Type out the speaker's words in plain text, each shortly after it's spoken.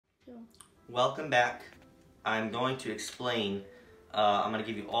Welcome back. I'm going to explain, I'm going to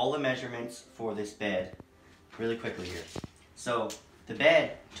give you all the measurements for this bed really quickly here. So the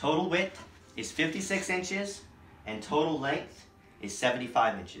bed total width is 56 inches and total length is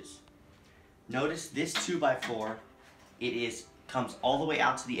 75 inches. Notice this 2x4, comes all the way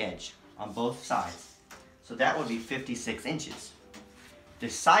out to the edge on both sides. So that would be 56 inches.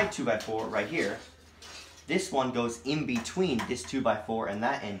 This side 2x4 right here, this one goes in between this 2x4 and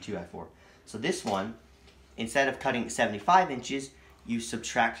that end 2x4. So this one, instead of cutting 75 inches, you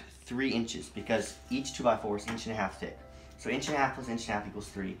subtract 3 inches because each 2x4 is 1.5 inches thick. So 1.5 inches plus 1.5 inches equals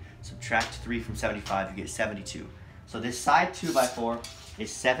 3. Subtract 3 from 75, you get 72. So this side 2x4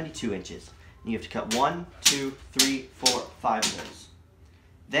 is 72 inches. And you have to cut 1, 2, 3, 4, 5 of those.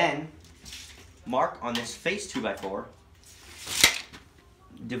 Then, mark on this face 2x4,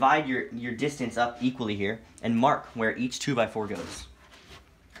 divide your distance up equally here, and mark where each 2x4 goes.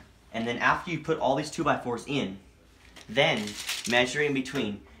 And then after you put all these 2x4s in, then measure in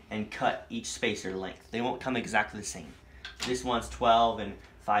between and cut each spacer length. They won't come exactly the same. This one's 12 and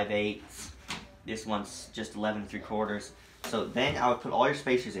 5/8. This one's just 11 3/4. So then I would put all your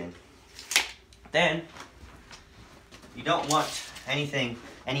spacers in. Then you don't want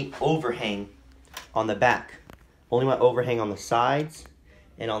any overhang on the back. Only want overhang on the sides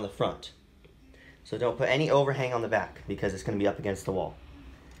and on the front. So don't put any overhang on the back because it's going to be up against the wall.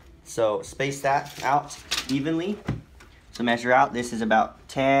 So space that out evenly. So measure out. This is about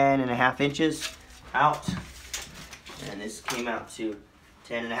 10.5 inches out. And this came out to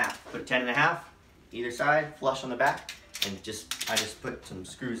 10.5. Put 10.5 either side, flush on the back, and I just put some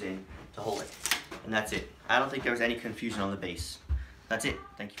screws in to hold it. And that's it. I don't think there was any confusion on the base. That's it.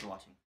 Thank you for watching.